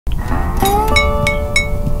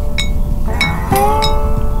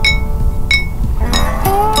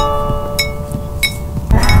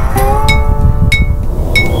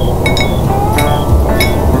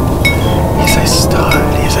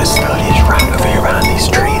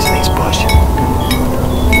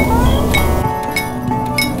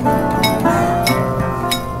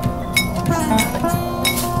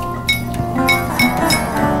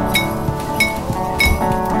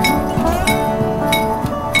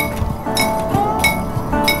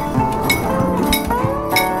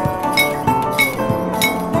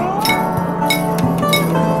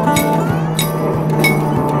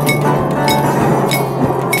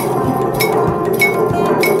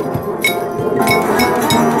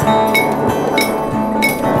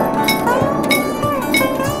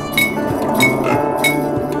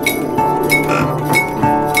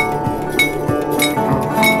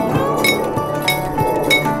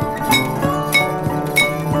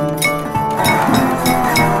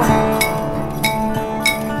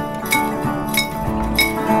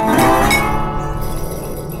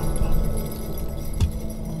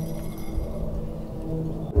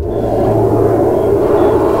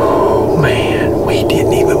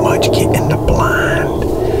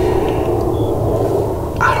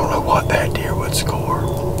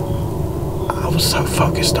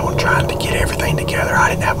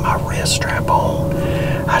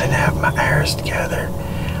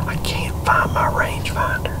I can't find my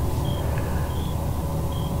rangefinder.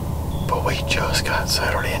 But we just got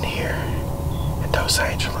settled in here in Los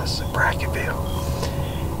Angeles, in Bracketville.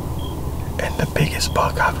 And the biggest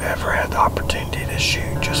buck I've ever had the opportunity to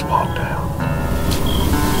shoot just walked out.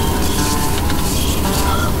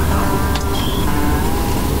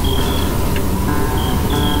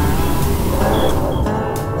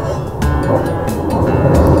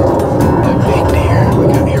 That big deer, we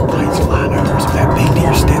got airplanes flying over, so that big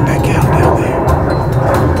deer stepped back out down there.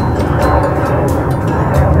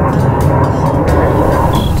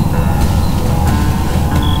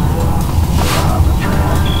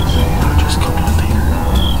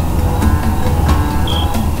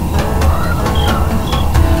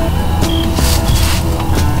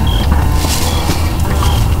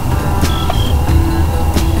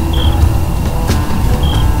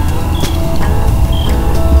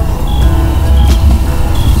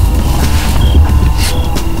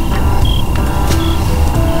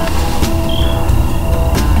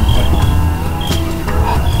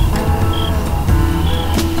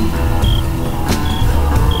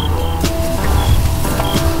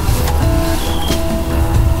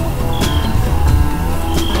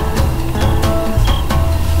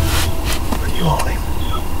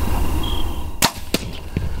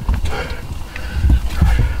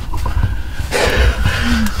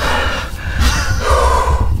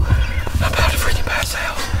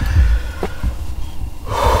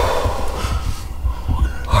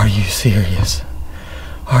 Are you serious?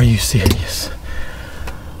 Are you serious?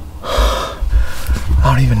 I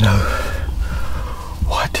don't even know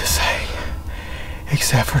what to say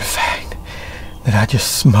except for the fact that I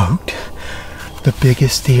just smoked the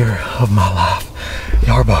biggest deer of my life.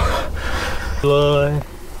 Yarbo. Blood,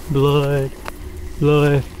 blood,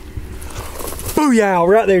 blood. Booyah!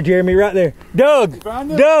 Right there, Jeremy, right there. Doug!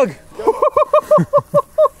 Doug!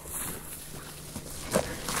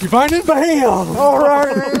 You find it? Bam! All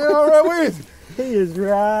right, where is he? He is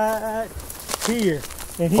right here.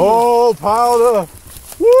 And he all piled up.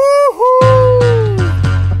 Woohoo!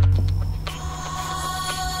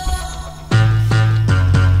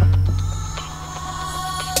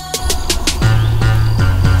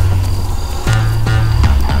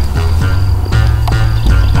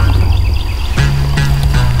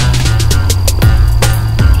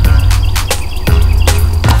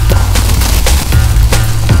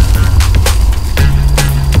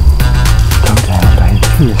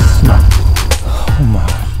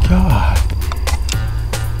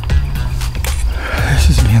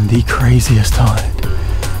 The craziest hunt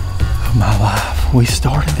of my life. We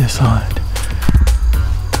started this hunt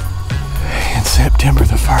in September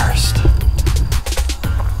the 1st.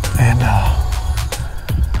 And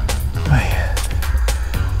man,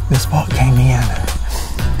 this buck came in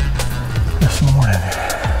this morning.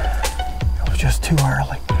 It was just too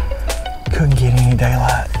early. Couldn't get any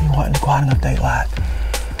daylight. There wasn't quite enough daylight.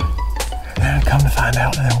 And then I come to find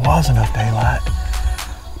out that there was enough daylight.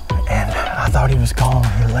 And I thought he was gone.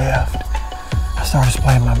 He left. I started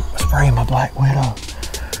spraying my Black Widow.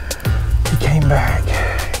 He came back.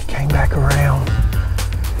 He came back around.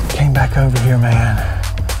 Came back over here, man.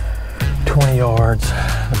 20 yards.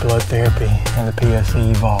 The blood therapy and the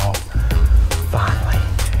PSE evolved. Finally.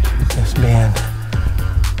 It's been,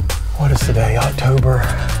 what is today? October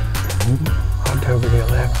the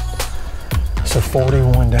 11th. So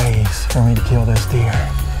 41 days for me to kill this deer.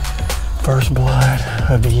 First blood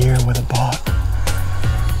of the year with a buck.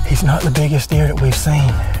 He's not the biggest deer that we've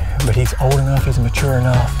seen, but he's old enough, he's mature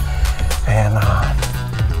enough, and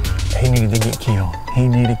he needed to get killed. He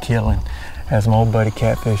needed killing. As my old buddy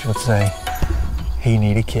Catfish would say, he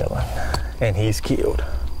needed killing, and he's killed.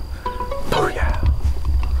 Booyah.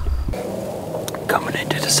 Coming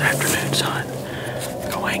into this afternoon's hunt,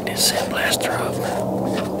 go hang this scent blaster up.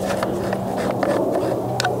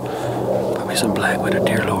 Put me some Black Widow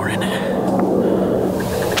deer lore in it.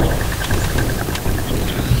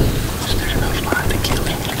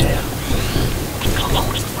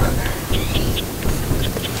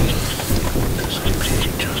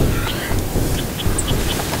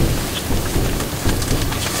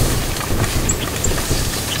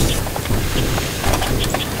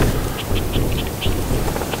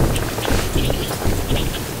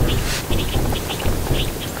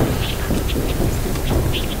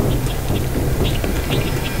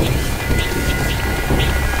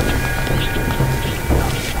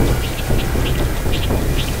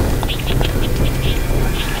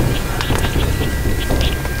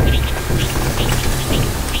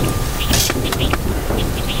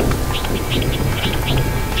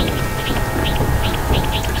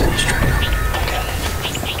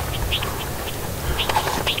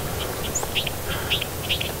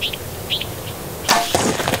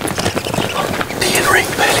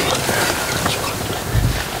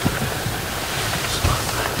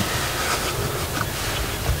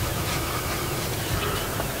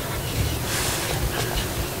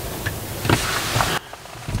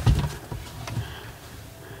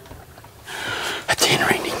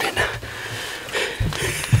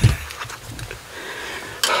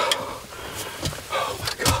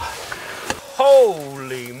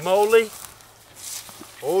 moly.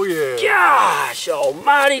 Oh yeah. Gosh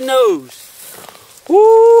almighty knows.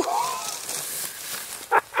 Woo!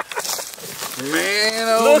 Man,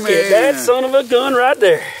 oh Look at that son of a gun right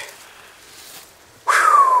there.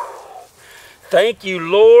 Whew. Thank you,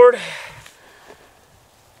 Lord.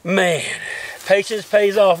 Man, patience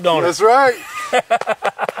pays off, don't it? That's right.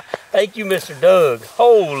 Thank you, Mr. Doug.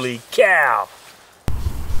 Holy cow.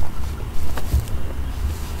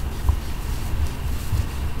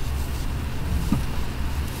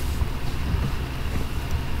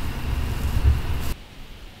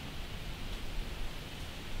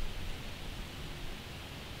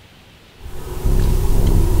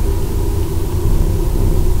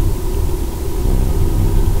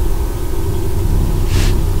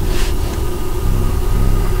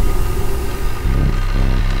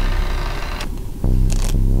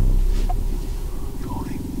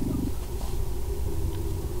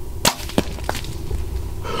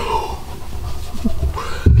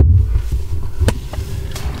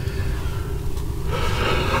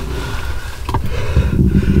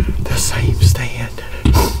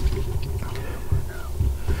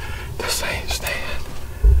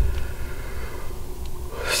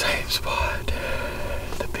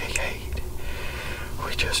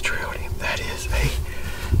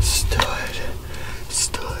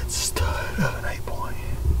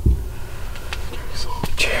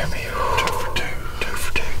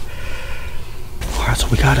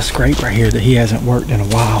 We got a scrape right here that he hasn't worked in a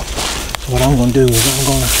while. So what I'm going to do is I'm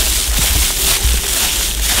going to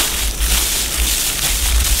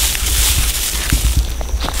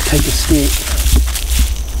take a stick,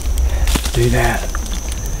 do that,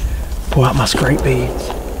 pull out my scrape beads.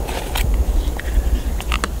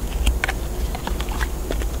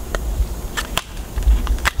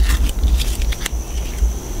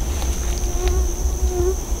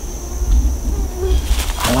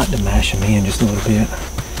 I like to mash them in just a little bit.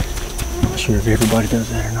 Not sure if everybody does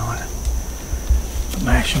that or not. But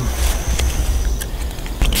mash them.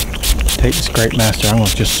 Take the Scrapemaster, I'm going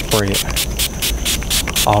to just spray it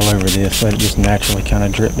all over this, let it just naturally kind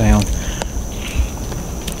of drip down.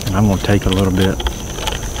 And I'm going to take a little bit.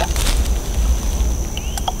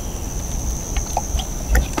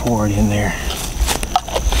 Just pour it in there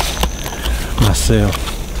myself.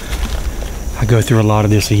 I go through a lot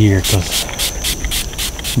of this a year because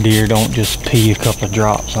deer don't just pee a couple of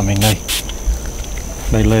drops. I mean,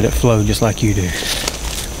 they let it flow just like you do.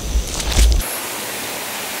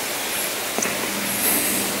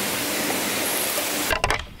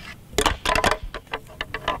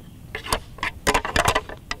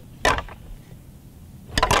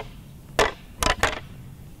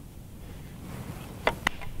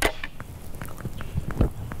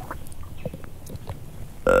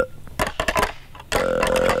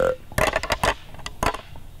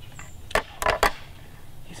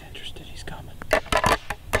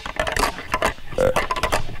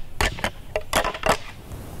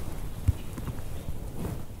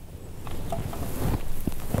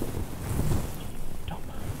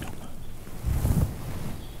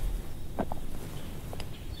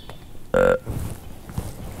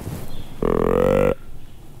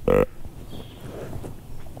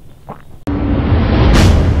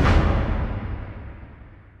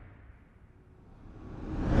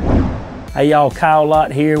 Hey y'all, Kyle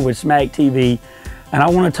Lott here with Smack TV, and I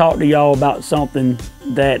want to talk to y'all about something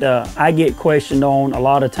that I get questioned on a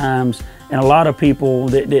lot of times, and a lot of people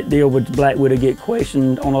that deal with Black Widow get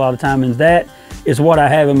questioned on a lot of times, and that is what I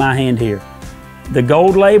have in my hand here. The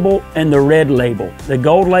gold label and the red label. The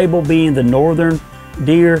gold label being the northern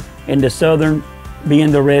deer and the southern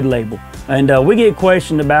being the red label. And we get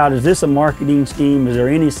questioned about, is this a marketing scheme? Is there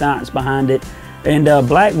any science behind it? And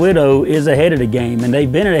Black Widow is ahead of the game, and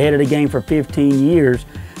they've been ahead of the game for 15 years.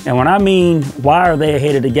 And when I mean, why are they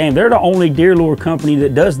ahead of the game? They're the only deer lure company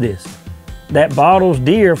that does this, that bottles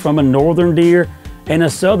deer from a northern deer and a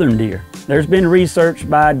southern deer. There's been research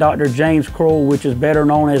by Dr. James Kroll, which is better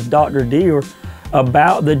known as Dr. Deer,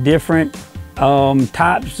 about the different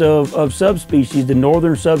types of subspecies, the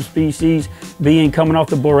northern subspecies being coming off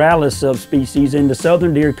the Borealis subspecies, and the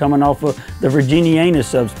southern deer coming off of the Virginiana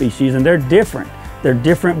subspecies, and they're different. They're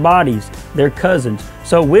different bodies, they're cousins.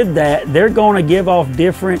 So with that, they're going to give off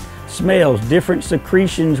different smells, different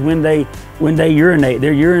secretions when they urinate.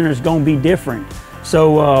 Their urine is going to be different.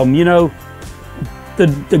 So you know,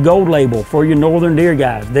 the gold label for your northern deer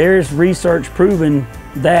guys, there's research proving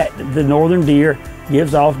that the northern deer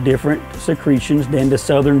gives off different secretions than the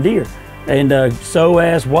southern deer, and so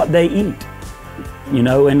as what they eat. You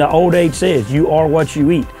know, and the old age says, you are what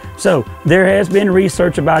you eat. So there has been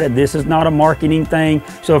research about it. This is not a marketing thing.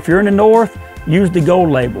 So if you're in the north, use the gold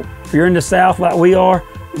label. If you're in the South like we are,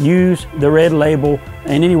 use the red label.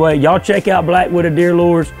 And anyway, y'all check out Black-Wooded deer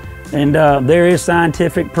lures, and there is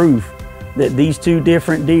scientific proof that these two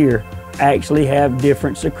different deer actually have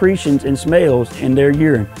different secretions and smells in their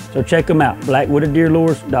urine. So check them out,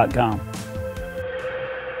 blackwoodeddeerlures.com.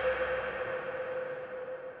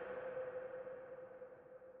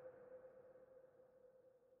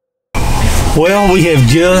 Well, we have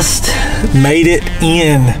just made it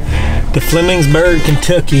in to Flemingsburg,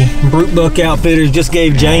 Kentucky. Brookbuck Outfitters just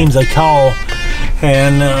gave James a call,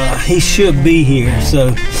 and he should be here.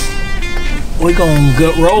 So we're gonna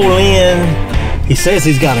go roll in. He says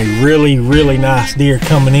he's got a really, really nice deer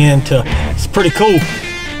coming in to, it's pretty cool,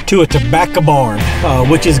 to a tobacco barn,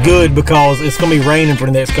 which is good because it's gonna be raining for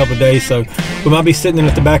the next couple of days. So we might be sitting in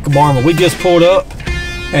the tobacco barn, but we just pulled up,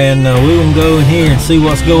 and we're gonna go in here and see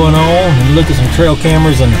what's going on and look at some trail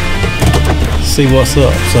cameras and see what's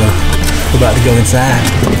up. So we're about to go inside.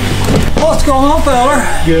 What's going on,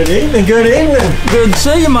 fella? Good evening, good evening. Good to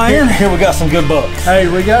see you, man. Here we got some good bucks. Hey,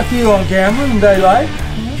 we got you on camera in daylight.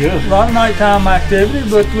 Good. A lot of nighttime activity,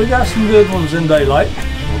 but we got some good ones in daylight.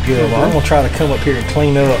 Well, good. Well, I'm gonna try to come up here and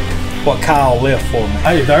clean up what Kyle left for me.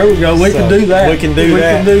 Hey, there we go. We can do that. We can do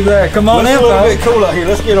that. We can do that. Come on in, It's a little folks. bit cool out here.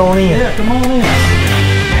 Let's get on in. Yeah, come on in.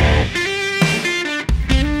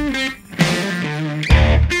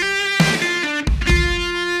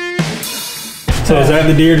 So is that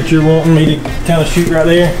the deer that you're wanting me to kind of shoot right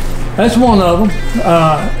there? That's one of them.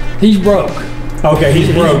 He's broke. Okay,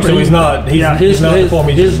 he's broke, so he's not. He's not for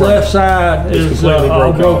me. His left side is completely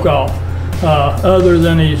all broke off. Other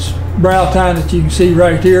than his brow tine that you can see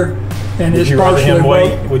right here, and Would it's you rather partially him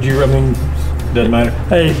broke. wait? Would you? I mean, doesn't matter.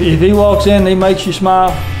 Hey, if he walks in, and he makes you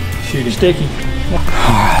smile. Shoot him. Stick him. All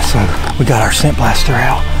right, so we got our scent blaster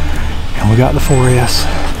out, and we got the 4S,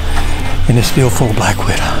 and it's still full of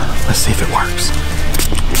Blackwood. Let's see if it works.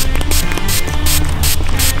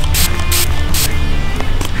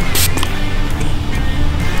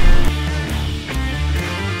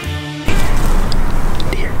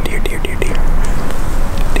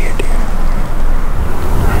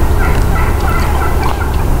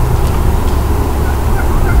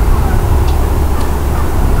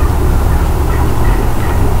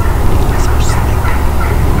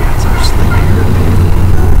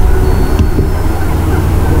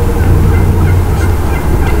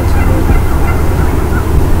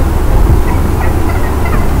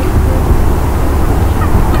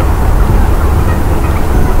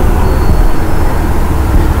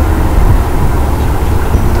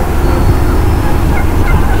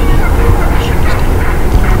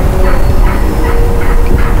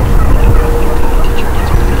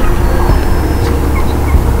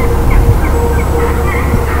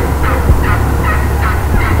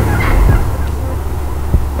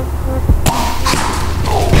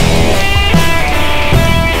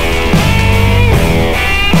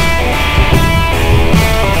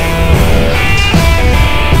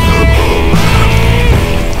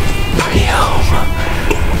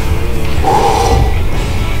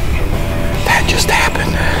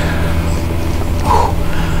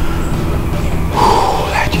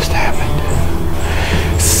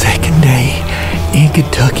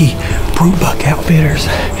 Kentucky Brookbuck Outfitters.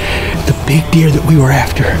 The big deer that we were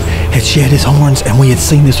after had shed his horns, and we had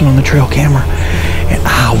seen this one on the trail camera, and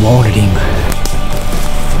I wanted him.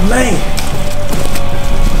 Man,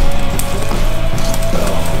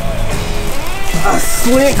 a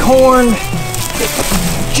slick horn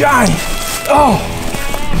giant. Oh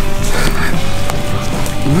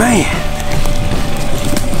man,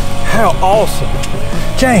 how awesome.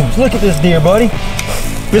 James, look at this deer, buddy.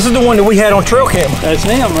 This is the one that we had on trail camera. That's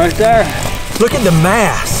him right there. Look at the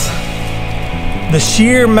mass, the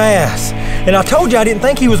sheer mass. And I told you I didn't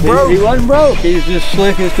think he was broke. He wasn't broke. He's just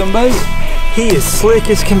slick as can be. He is slick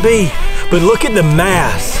as can be. But look at the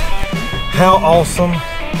mass. How awesome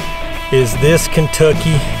is this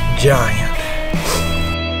Kentucky giant?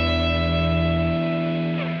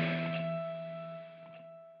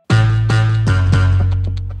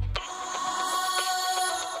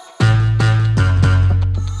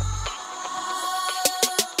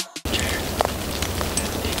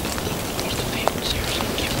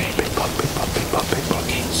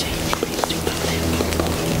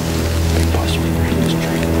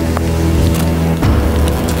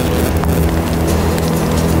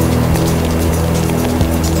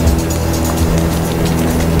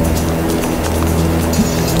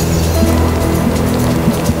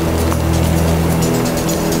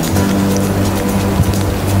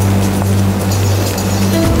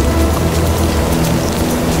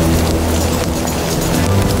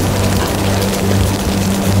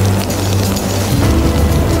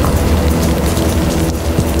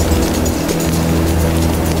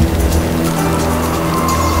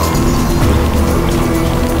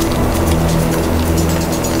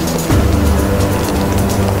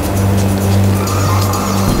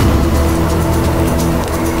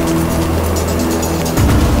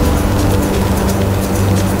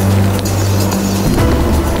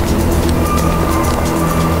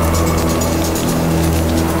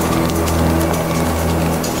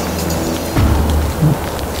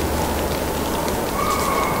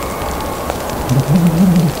 Smoke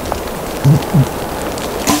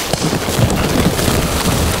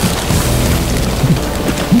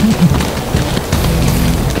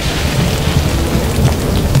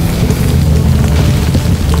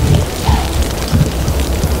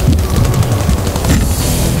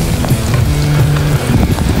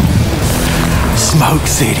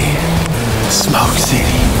City. Smoke City.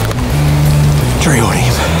 Drilled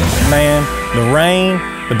him. Man, the rain,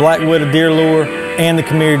 the black-wooded deer lure, and the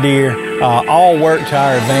Khmer deer all work to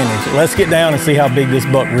our advantage. Let's get down and see how big this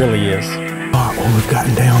buck really is. All right, well, we've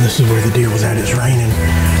gotten down. This is where the deer was at. It's raining.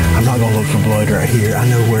 I'm not gonna look for blood right here. I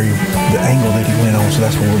know where the angle that he went on, so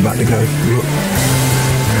that's where we're about to go. Look.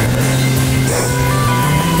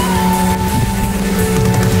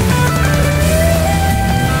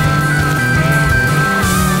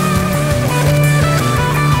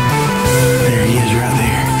 There he is right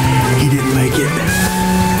there. He didn't make it.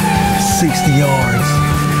 60 yards.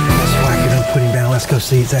 Let's whack it up, put him down. Let's go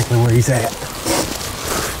see exactly where he's at.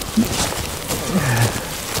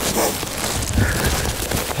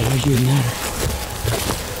 There's your nutter.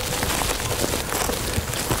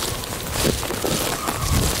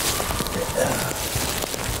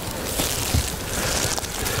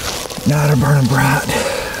 Nutter burning bright,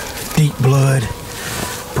 deep blood,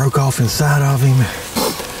 broke off inside of him.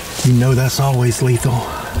 You know that's always lethal.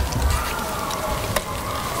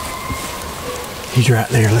 He's right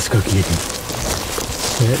there. Let's go get him.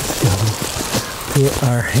 Let's go put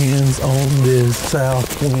our hands on this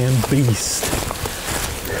south wind beast.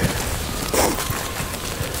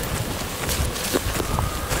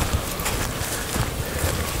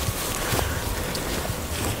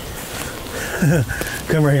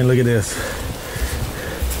 Come right here and look at this.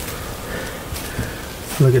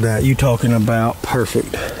 Look at that. You talking about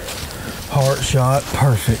perfect. Heart shot,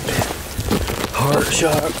 perfect. Heart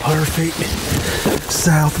shot, perfect.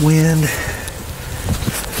 South wind.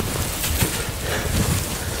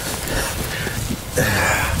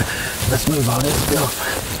 Let's move on. Let's go.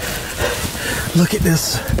 Look at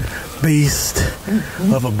this beast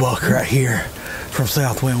of a buck right here from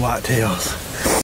Southwind Whitetails.